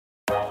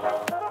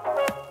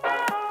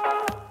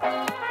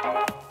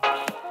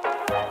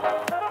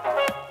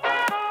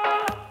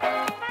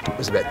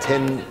was about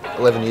 10,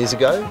 11 years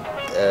ago.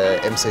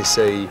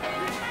 MCC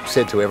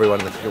said to everyone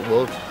in the cricket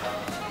world,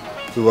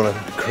 we want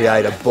to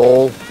create a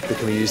ball that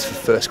can be used for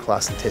first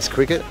class and test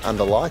cricket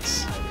under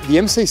lights. The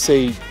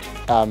MCC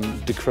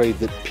decreed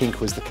that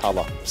pink was the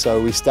colour,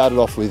 so we started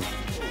off with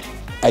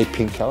a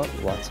pink colour,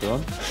 the lights are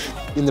on.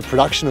 In the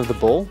production of the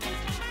ball,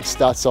 it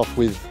starts off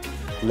with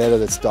leather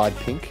that's dyed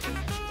pink.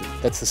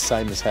 That's the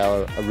same as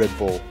how a red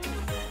ball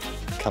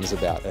comes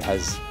about.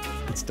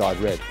 It's dyed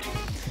red.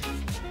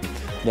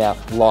 Now,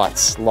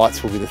 lights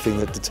will be the thing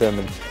that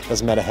determine,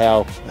 doesn't matter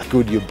how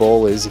good your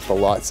ball is, if the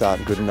lights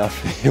aren't good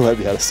enough, you won't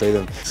be able to see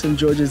them. St.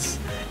 George's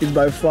is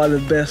by far the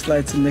best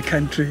lights in the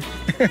country,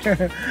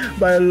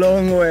 by a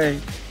long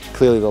way.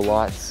 Clearly the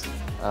lights,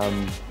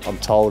 I'm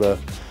told, are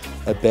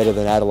better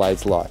than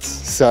Adelaide's lights.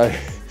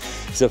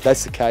 So if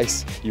that's the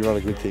case, you're on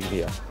a good thing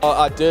here.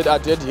 I did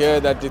hear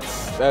that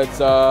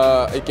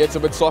it gets a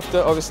bit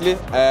softer, obviously,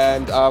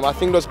 and I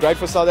think it was great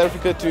for South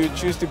Africa to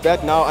choose to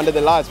bat now under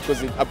the lights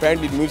because it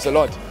apparently moves a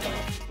lot.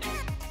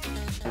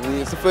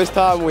 It's the first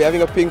time we're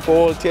having a pink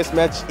ball test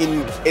match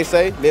in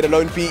SA, let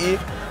alone PE,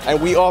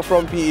 and we are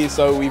from PE,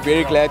 so we're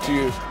very glad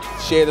to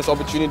share this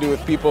opportunity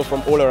with people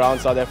from all around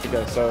South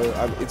Africa. So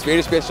it's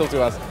very special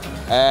to us.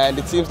 And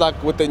it seems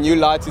like with the new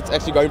lights, it's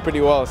actually going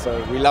pretty well,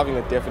 so we're loving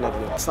it,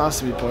 definitely. It's nice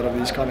to be part of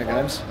these kind of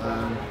games.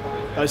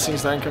 Those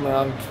things don't come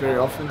around very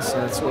often,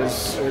 so it's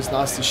always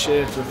nice to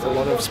share it with a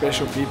lot of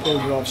special people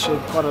who I've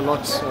shared quite a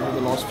lot over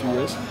the last few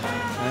years.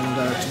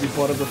 And to be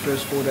part of the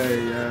first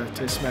 4-day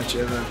test match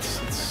ever,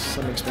 it's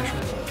something special.